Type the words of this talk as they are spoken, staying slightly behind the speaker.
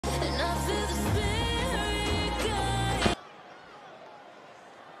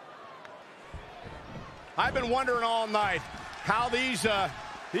I've been wondering all night how these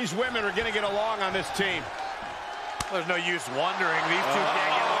women are going to get along on this team. There's no use wondering. These two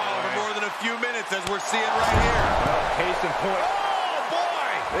can't get along for more than a few minutes, as we're seeing right here. Case in point. Oh,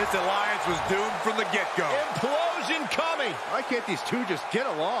 boy! This alliance was doomed from the get-go. Implosion coming. Why can't these two just get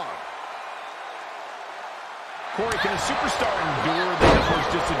along? Corey, can a superstar endure the numbers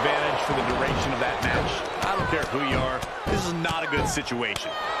disadvantage for the duration of that match? I don't care who you are. This is not a good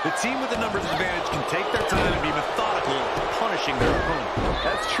situation. The team with the numbers advantage can take their time and be methodical punishing their opponent.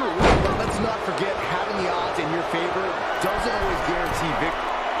 That's true, but let's not forget having the odds in your favor doesn't always guarantee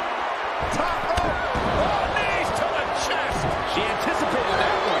victory. Top rope! Oh, knees to the chest! She anticipated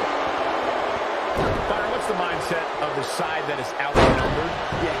that one. Byron, what's the mindset of the side that is outnumbered?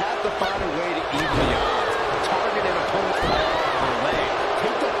 You have to find a way to even the odds. Target an opponent's arm or leg.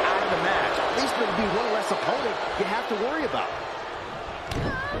 Take them out of the match. At least there'll be one less opponent you have to worry about.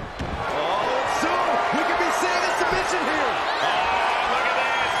 Oh, soon we could be seeing a submission here. Oh, look at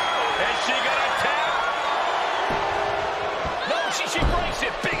this. Is she going to tap? No, she breaks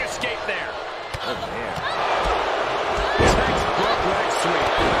it. Big escape there. Oh, man. Textbook leg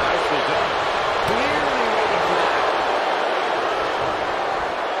sweep. Nicely done. Clearly waiting for that.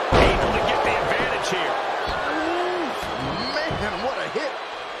 Able to get the advantage here. Man, what a hit.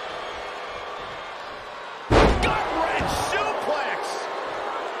 Gut-wrench suplex.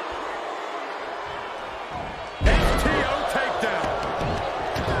 STO takedown.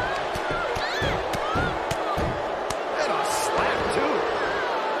 And a slap, too.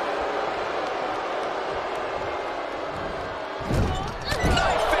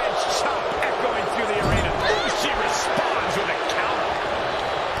 Knife edge chop echoing through the arena. Ooh, she responds with a counter.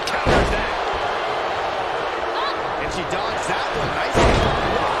 Counters that. And she dodged that one nicely.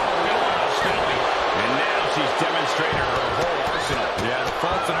 And now she's demonstrated her whole arsenal. Yeah, the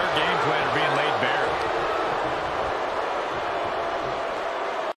faults in her game plan are being laid bare.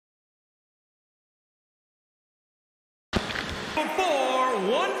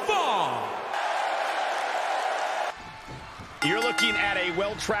 You're looking at a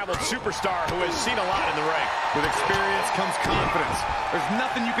well-traveled superstar who has seen a lot in the ring. With experience comes confidence. There's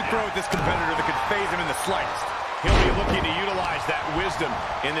nothing you can throw at this competitor that could faze him in the slightest. He'll be looking to utilize that wisdom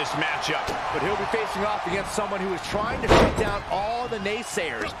in this matchup. But he'll be facing off against someone who is trying to shut down all the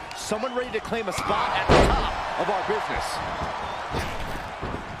naysayers. Someone ready to claim a spot at the top of our business.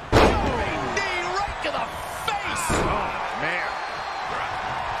 Knee right to the face! Oh, man.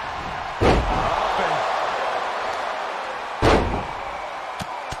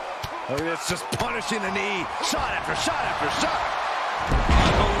 Look at this, just punishing the knee. Shot after shot after shot.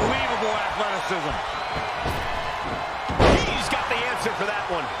 Unbelievable athleticism. He's got the answer for that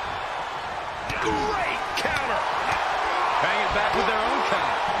one. Great counter. Bang it back with their own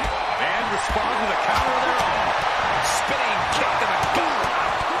counter. And respond with a counter of their own. Spinning kick to the gut.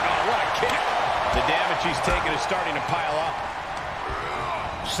 Oh, what a kick. The damage he's taken is starting to pile up.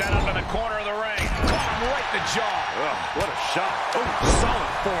 Set up in the corner of the ring. Caught him right in the jaw. Oh, what a shot. Oh,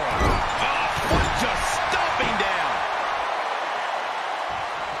 solid forearm. Oh, foot just stomping down.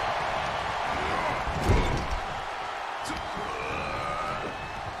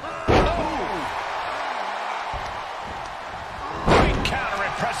 Oh. Great counter.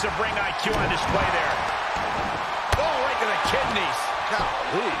 Impressive ring IQ on display there. Oh, right to the kidneys.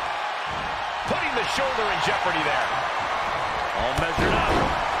 Golly. Putting the shoulder in jeopardy there. All measured up.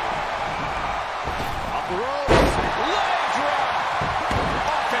 Off the ropes. Leg drop.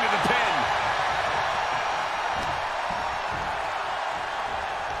 Off into the pin.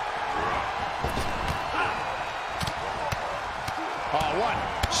 Oh, one.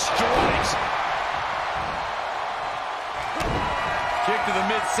 Strikes. Kick to the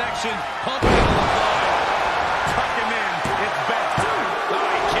midsection. Pump it on the fly. Tuck him in. It's back. Oh,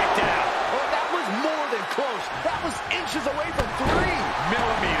 he kicked out. Oh, that was more than close. That was inches away from 3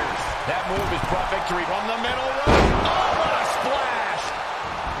 millimeters. That move has brought victory from the middle rope. Oh, what a splash.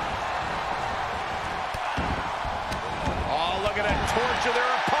 Oh, look at it. Torture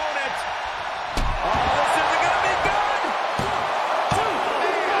their opponent. Oh, this isn't going to be good. Oh,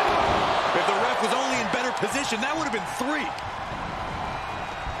 man. If the ref was only in better position, that would have been 3.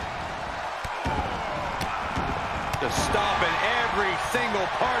 To stop in every single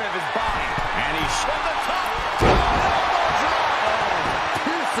part of his body. And he's from the top.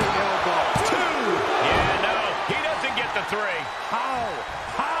 Piercing elbow. 2. Yeah, no. He doesn't get the 3. How?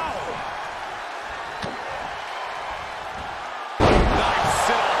 Nice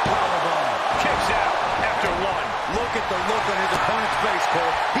sit-up powerbomb. Kicks out after 1. Look at the look on his opponent's face,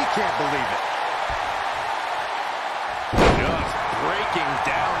 Cole. He can't believe it. Just breaking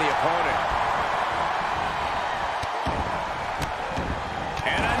down the opponent.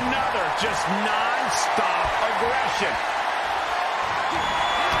 Just non-stop aggression.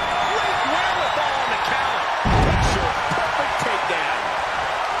 Great wherewithal on the counter. Picture perfect takedown.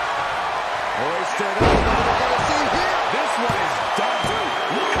 Hoisted up. What are we going to see here? This one is done.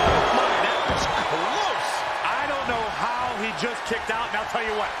 Oh, my, that was close. I don't know how he just kicked out, and I'll tell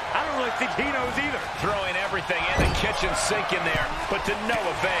you what, I don't really think he knows either. Throwing everything in the kitchen sink in there, but to no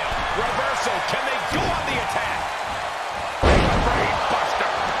avail. Reversal. Can they go on the attack? Brain buster.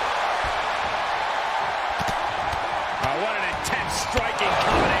 Oh, what an intense striking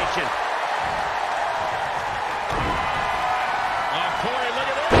combination. Corey, look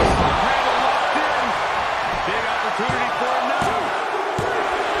at this. Randall locked in. Big opportunity for him now.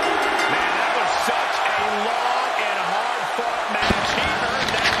 Man, that was such a long and hard-fought match. He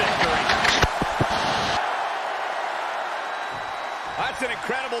earned that victory. That's an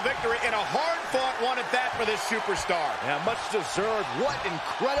incredible victory and a hard-fought one at that for this superstar. Yeah, much deserved. What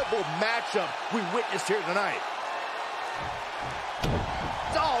incredible matchup we witnessed here tonight.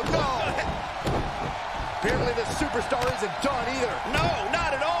 Oh, no! Apparently the superstar isn't done either. No,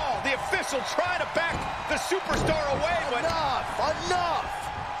 not at all. The official trying to back the superstar away. Enough! Enough!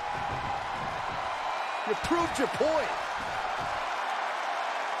 You proved your point.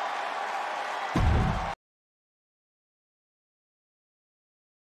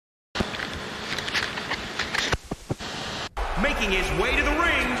 Making his way to the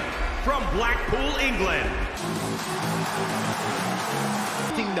ring from Blackpool, England.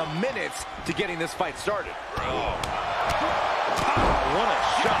 The minutes to getting this fight started. Oh, what a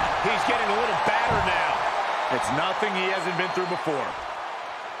shot. He's getting a little battered now. It's nothing he hasn't been through before.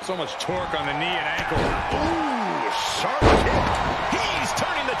 So much torque on the knee and ankle. Ooh, sharp kick. He's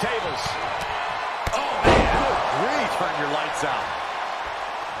turning the tables. Oh, man. Great. Turn your lights out.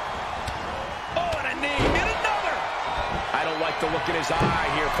 Oh, and a knee. And another. I don't like the look in his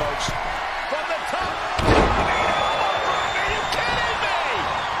eye here, folks. From the top. Are you kidding me?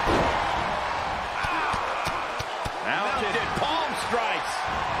 Mounted palm strikes.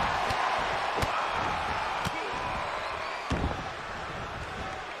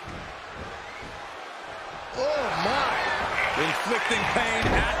 Oh, my. Inflicting pain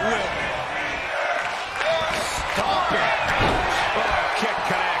at will. Stop it. Oh, kick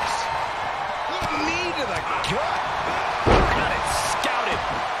connects. Knee to the gut. Got it scouted.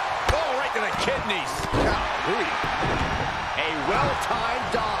 Oh, right to the kidneys. Golly. A well-timed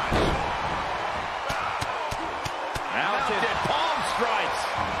dodge. Mounted palm strikes.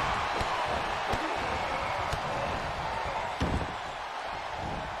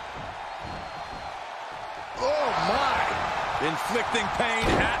 Oh, my. Inflicting pain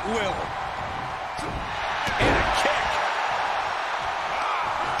at will. And a kick.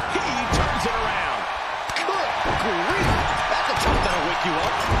 He turns it around. Good grief. That's a chop that'll wake you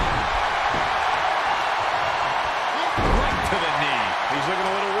up. Right to the knee. He's looking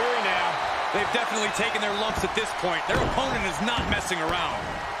a little weary now. They've definitely taken their lumps at this point. Their opponent is not messing around.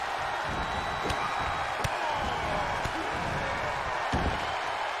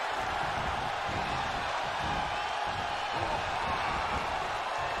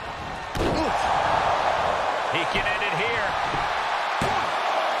 He can end it here.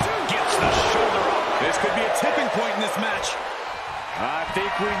 Gets the shoulder up. This could be a tipping point in this match. I think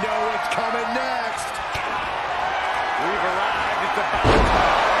we know what's coming next. We've arrived at the battle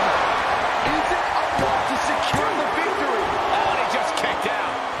time. Is it enough to secure the victory? Oh, and he just kicked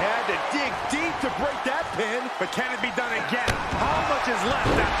out. Had to dig deep to break that pin. But can it be done again? How much is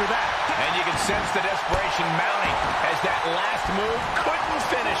left after that? And you can sense the desperation mounting as that last move couldn't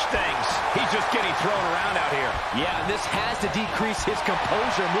finish things. He's just getting thrown around out here. Yeah, and this has to decrease his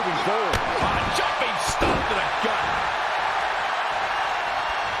composure moving forward. Jumping stop to the gut.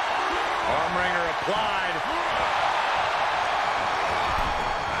 Arm wringer applied.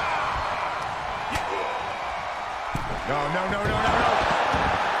 No.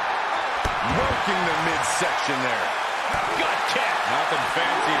 Working the midsection there. Gut kick. Nothing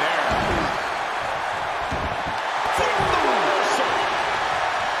fancy there.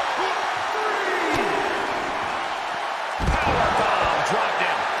 Powerbomb dropped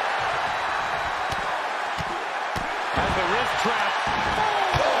him. Has the wrist trap.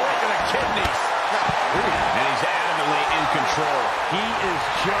 Oh, right to the kidneys. And he's adamantly in control. He is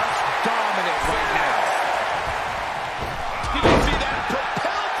just dominant right now. Did you see that?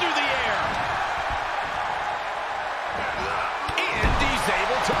 Propelled through the air. And he's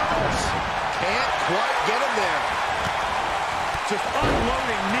able to reverse. Can't quite get him there. Just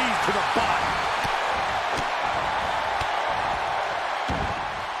unloading knees to the body.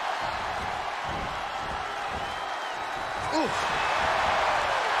 Oof.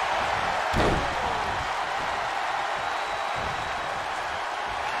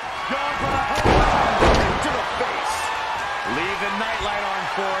 going for the home run. Kick to the face. Leave the nightlight on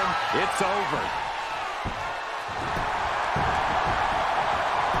for him. It's over.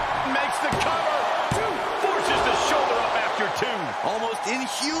 Makes the cover. Forces the shoulder up after 2. Almost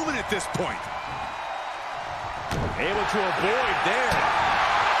inhuman at this point. Able to avoid there.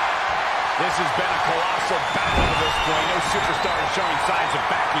 This has been a colossal battle to this point. No superstar is showing signs of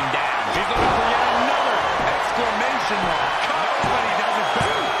backing down. He's looking for yet another exclamation mark. But he does it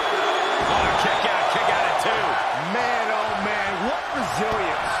better. Oh, kick out at 2. Man, oh man, what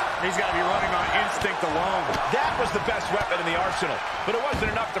resilience. He's got to be running on instinct alone. That was the best weapon in the arsenal, but it wasn't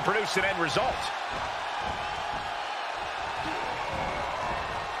enough to produce an end result.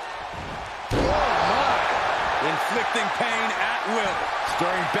 Inflicting pain at will.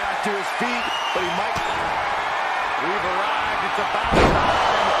 Stirring back to his feet, but he might... We've arrived. It's about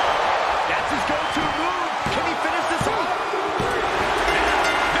time. That's his go-to move. Can he finish this off?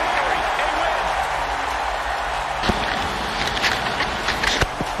 Victory and win.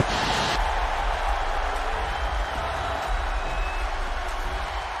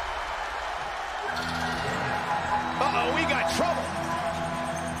 Uh-oh, we got trouble.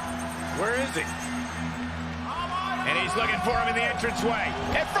 Where is he? And he's looking for him in the entranceway.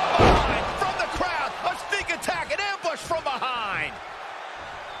 And from behind, from the crowd, a sneak attack, an ambush from behind.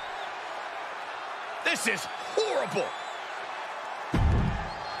 This is horrible.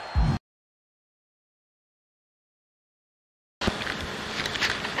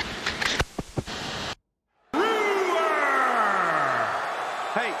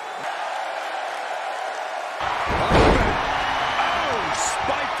 Hey. Oh,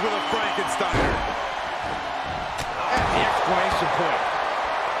 spiked with a Frankensteiner. That's the exclamation point.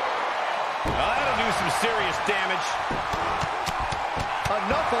 That'll do some serious damage.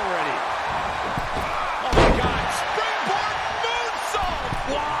 Enough already. Oh, my God. Springboard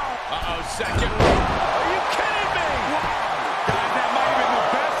moonsault. Wow. Uh-oh, second row. Are you kidding me? Wow. Guys, that might have been the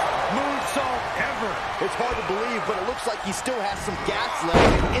best moonsault ever. It's hard to believe, but it looks like he still has some gas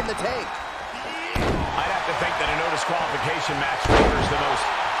left in the tank. I'd have to think that a no disqualification match favors the most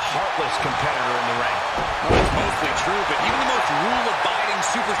heartless competitor in the ring. Well, that's mostly true, but even the most rule-abiding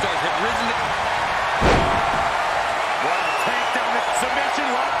superstars have risen to... Wow, takedown, submission,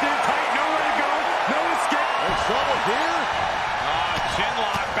 locked in tight, nowhere to go, no escape. There's trouble here. Chin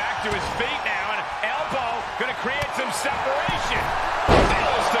lock, back to his feet now, and elbow going to create some separation.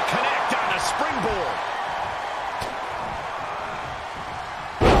 Fails to connect on the springboard.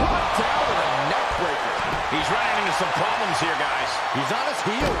 Down with a neck breaker. He's running into some problems here, guys. He's on his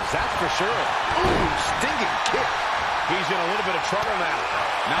heels, that's for sure. Ooh, stinging kick. He's in a little bit of trouble now.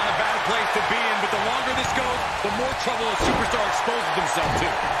 Not a bad place to be in, but the longer this goes, the more trouble a superstar exposes himself to.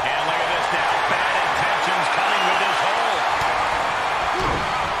 And look at this now. Bad intentions coming with this hold.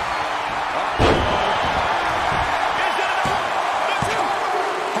 Is it enough?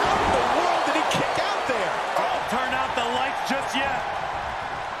 How in the world did he kick out there? Don't turn out the lights just yet.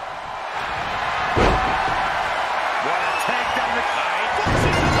 What a takedown.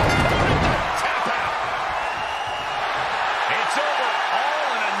 Tap out. It's over. All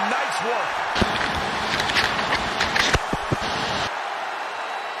in a nice work.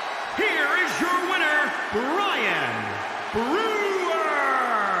 Here is your winner, Brian Brewer.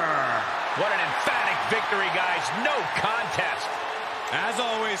 What an emphatic victory, guys. No contest. As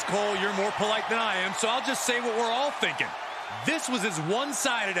always, Cole, you're more polite than I am, so I'll just say what we're all thinking. This was as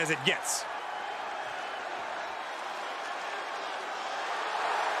one-sided as it gets.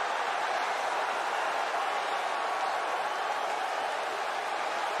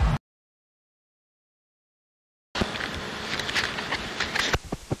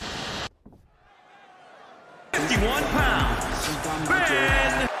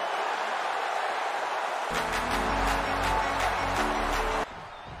 Ben.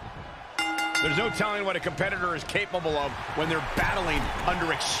 There's no telling what a competitor is capable of when they're battling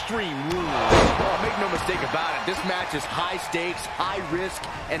under extreme rules. Oh, make no mistake about it. This match is high stakes, high risk,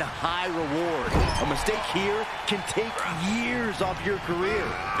 and high reward. A mistake here can take years off your career.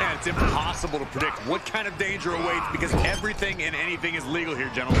 And it's impossible to predict what kind of danger awaits because everything and anything is legal here,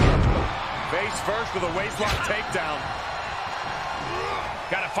 gentlemen. Face first with a waistlock takedown.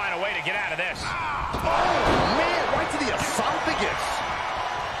 Got to find a way to get out of this. Oh, man, right to the esophagus.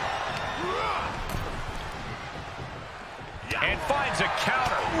 And finds a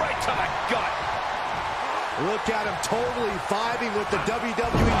counter right to the gut. Look at him totally vibing with the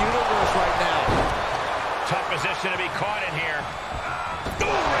WWE Universe right now. Tough position to be caught in here.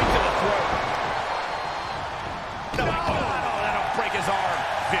 Oh, right to the throat. Oh, that'll break his arm.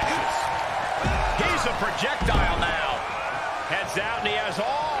 Vicious. He's a projectile now. Head tags out, and he has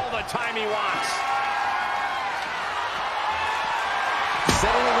all the time he wants.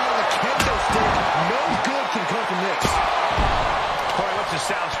 Settling on the kendo stick. No good can come from this. Corey, what's a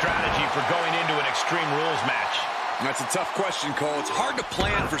sound strategy for going into an Extreme Rules match? That's a tough question, Cole. It's hard to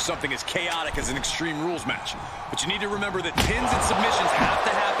plan for something as chaotic as an Extreme Rules match. But you need to remember that pins and submissions have to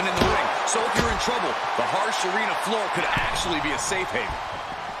happen in the ring. So if you're in trouble, the harsh arena floor could actually be a safe haven.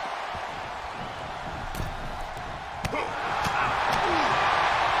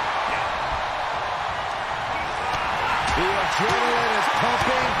 The adrenaline is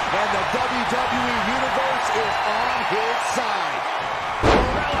pumping, and the WWE Universe is on his side.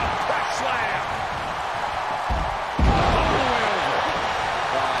 Press slam.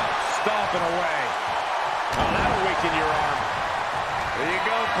 Stomping away. Oh, that'll weaken your arm. There you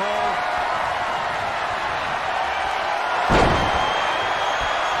go, Cole.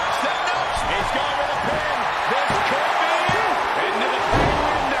 Setting up. He's going for the pin. This could be into the pin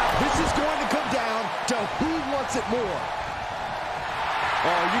window. This is going to come down to who wants it more.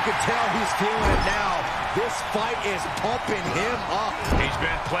 Oh, you can tell he's feeling it now. This fight is pumping him up. He's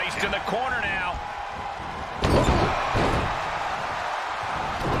been placed in the corner now.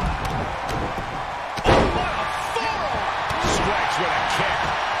 With a kick.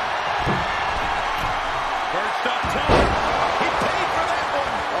 First up top. He paid for that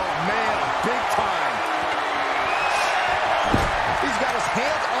one. Oh, man, big time. He's got his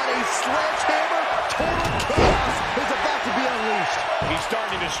hands on a sledgehammer. Total chaos is about to be unleashed. He's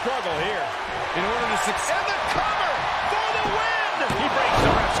starting to struggle here. In order to succeed. And the cover for the win. He breaks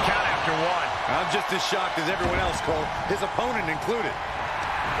the ref's count after one. I'm just as shocked as everyone else, Cole. His opponent included.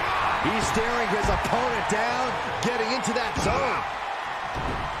 He's staring his opponent down, getting into that zone.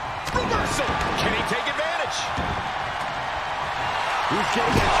 Reversal. Can he take advantage? He's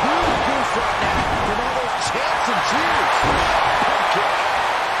getting a huge boost right now from all those chants and cheers.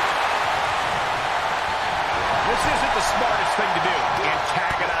 This isn't the smartest thing to do.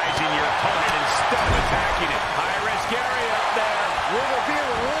 Antagonizing your opponent instead of attacking it. High-risk area up there. Will there be a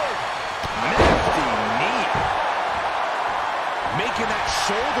reward? Nasty knee. Making that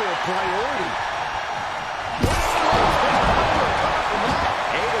shoulder a priority.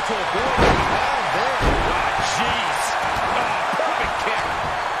 Able to avoid the pound there. Oh, jeez. Oh, perfect kick.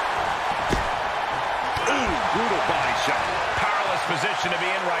 Ooh, brutal body shot. Powerless position to be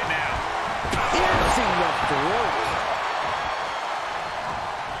in right now. Piercing the throat.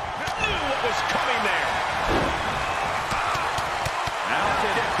 Knew what was coming there.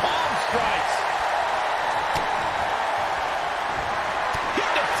 Mounted palm strikes.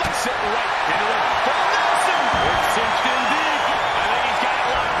 Sit right into the full Nelson. It's cinched in deep. I think he's got it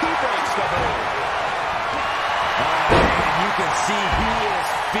locked. He breaks the hold. And you can see he is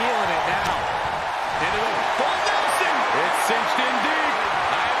feeling it now. Into the full Nelson. It's cinched in deep.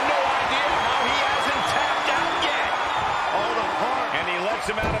 I have no idea how he hasn't tapped out yet. All the heart. And he lets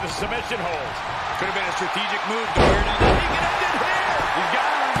him out of the submission hold. Could have been a strategic move to wear down. He can end it here. He's got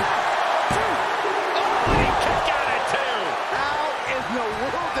him. Oh, he kicked out at two. How in the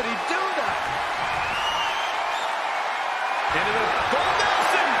world did he do that? Into the full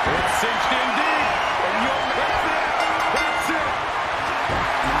Nelson. It's cinched in deep. And you'll make it. That's it.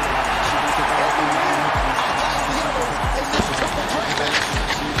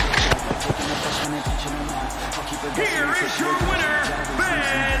 Here is your winner,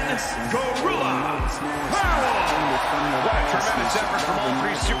 Ben Gorilla Powell. What a tremendous effort from all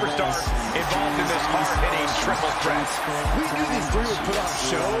three superstars involved in this hard-hitting triple threat. We knew these three would put on a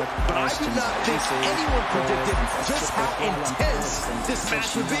show, but I did not think anyone predicted just how intense this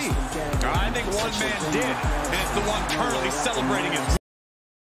match would be. I think one man did, and it's the one currently celebrating his.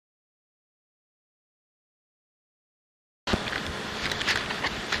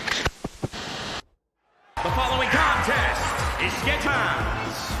 The following contest is scheduled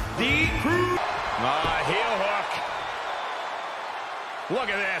the crew. Heel hook. Look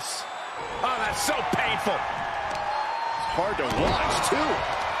at this. Oh, that's so painful. It's hard to watch, too.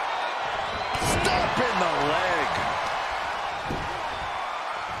 Stop in the leg.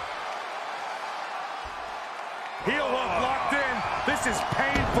 Heel hook locked in. This is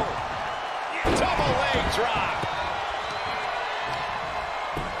painful. Double leg drop.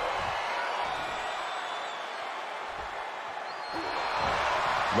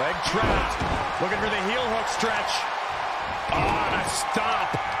 Leg trapped. Looking for the heel hook stretch. Oh, and a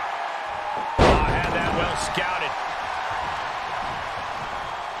stomp. Oh, had that well scouted.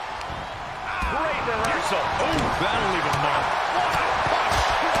 Great reversal. Oh, that'll leave a mark. What a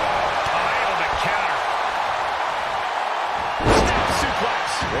push. Oh, able to counter. Snap suplex.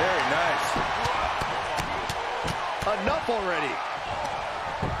 Very nice. Another enough already.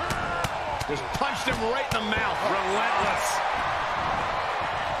 Just punched him right in the mouth. Relentless.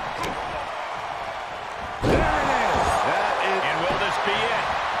 There it is. That is. And will this be it?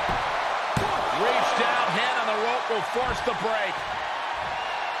 Reach down, hand on the rope will force the break.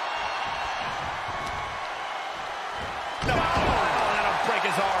 No, that'll break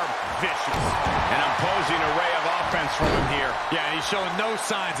his arm. Vicious. An imposing array of offense from him here. Yeah, and he's showing no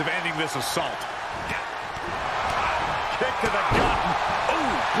signs of ending this assault. Kick to the gut.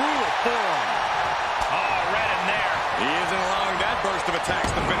 Ooh, brutal forearm. Oh, right in there. He isn't allowing that burst of attacks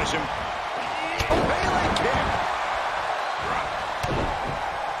to finish him. Melee kick.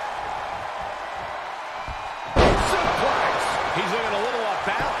 Suplex. He's looking a little off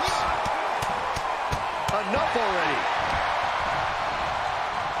balance. Enough already.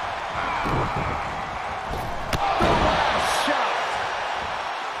 The last shot.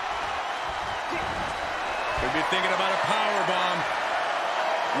 Could be thinking about a powerbomb.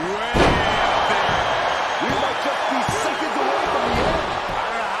 Way up there. We might just be seconds away from the end. I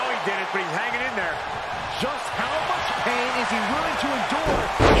don't know how he did it, but he's hanging in there. Just how much pain is he willing to endure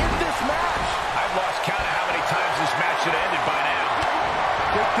in this match? I've lost count of how many times this match should have ended by now.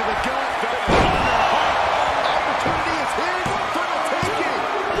 Kick to the gut. Opportunity is here for the taking.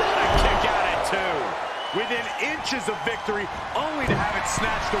 What a kick out at two. Within inches of victory, only to have it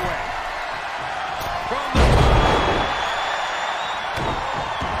snatched away. From the...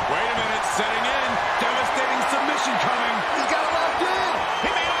 Wait a minute, setting in. Devastating submission coming. He's got it locked in.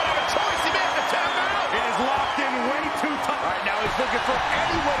 He may not have a choice. He may have to tap out. It is locked in way too tight. All right, now he's looking for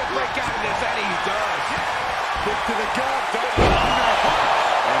any way to break out of this, and he does. Kick to the gut.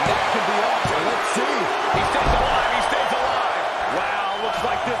 And that could be all. Let's see. He stays alive. He stays alive. Wow, looks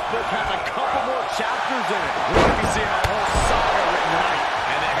like this book has a couple more chapters in it. We're going to be seeing a whole saga written tonight.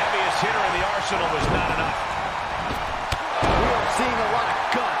 And the heaviest hitter in the arsenal was not enough. We are seeing a lot of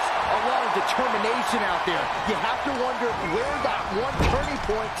guts, a lot of determination out there. You have to wonder where that one turning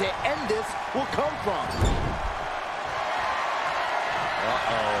point to end this will come from.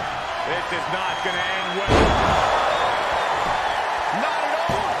 Uh-oh. This is not going to end well. Not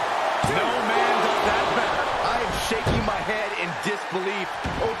at all. No man does that better. I am shaking my head in disbelief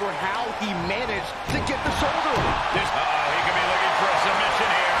over how he managed to get the shoulder up. He could be looking for a submission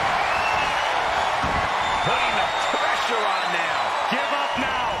here. Putting the pressure on now. Give up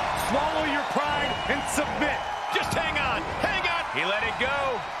now. Swallow your pride and submit. Just hang on. Hang on. He let it go.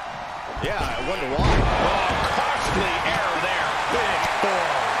 Yeah, I wonder why. Oh, costly error there. Big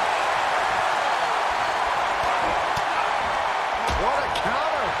fall. What a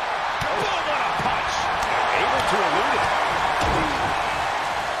counter. Boom, what a punch. Able to elude it.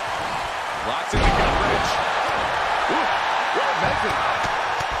 Locks in the gut bridge. Ooh, well measured.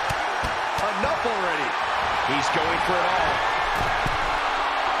 Enough already. He's going for it all.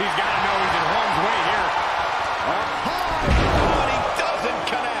 He's got to know he's in harm's way here. But he doesn't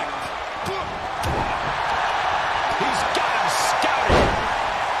connect. He's got him scouted.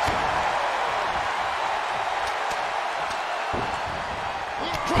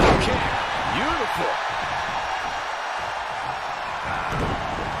 Drop kick. Beautiful.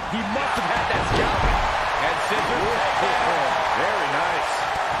 He must have had that scouted. And scissors. Very nice.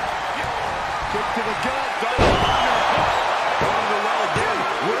 Kick to the gut. Going to the well again.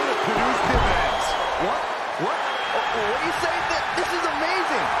 Will it produce dividends? What? What? What do you say? This is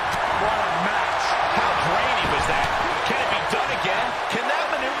amazing. What a match. How draining was that? Can it be done again? Can that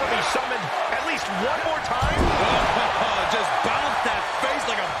maneuver be summoned at least one more time? Just bounce that face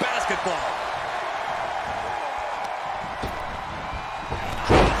like a basketball.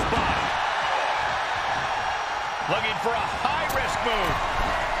 Crossbody. Looking for a high-risk move.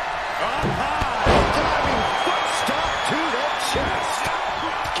 Up high. Diving foot stop to the chest.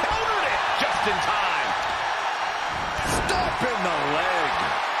 Countered it just in time. Stop in the leg.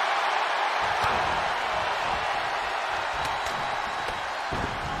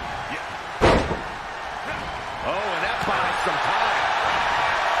 Oh, and that buys some time.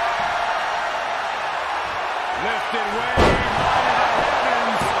 Lifted way high to the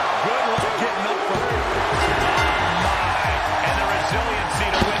heavens. Good luck getting up from it. My, and the resiliency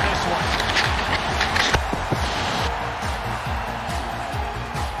to win this one.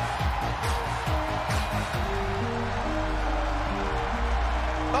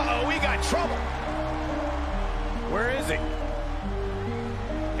 Uh-oh, we got trouble. Where is he?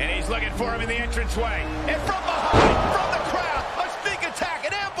 And he's looking for him in the entranceway. And from behind, from the crowd, a sneak attack,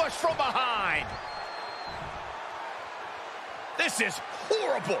 an ambush from behind. This is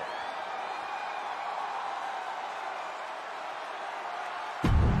horrible.